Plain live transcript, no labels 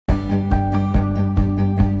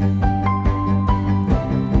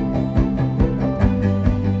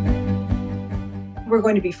we're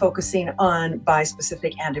going to be focusing on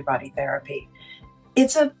bispecific antibody therapy.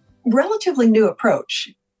 It's a relatively new approach.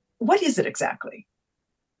 What is it exactly?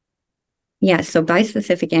 Yeah, so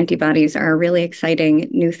bispecific antibodies are a really exciting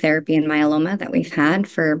new therapy in myeloma that we've had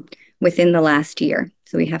for within the last year.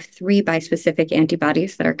 So we have 3 bispecific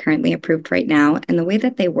antibodies that are currently approved right now. And the way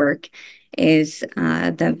that they work is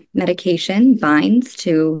the medication binds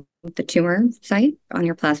to the tumor site on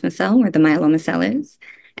your plasma cell where the myeloma cell is,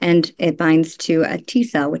 and it binds to a T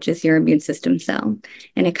cell, which is your immune system cell.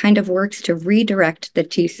 And it kind of works to redirect the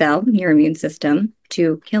T cell, your immune system,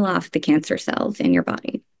 to kill off the cancer cells in your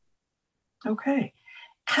body. Okay.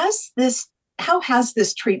 How has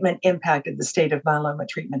this treatment impacted the state of myeloma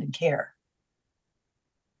treatment and care?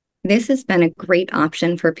 This has been a great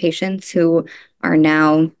option for patients who are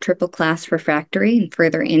now triple class refractory and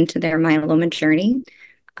further into their myeloma journey.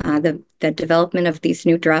 The development of these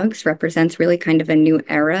new drugs represents really kind of a new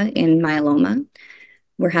era in myeloma.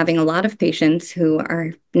 We're having a lot of patients who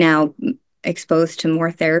are now exposed to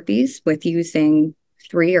more therapies with using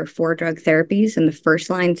 3 or 4 drug therapies in the first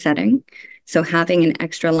line setting. So having an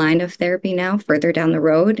extra line of therapy now further down the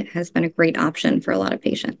road has been a great option for a lot of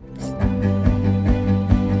patients.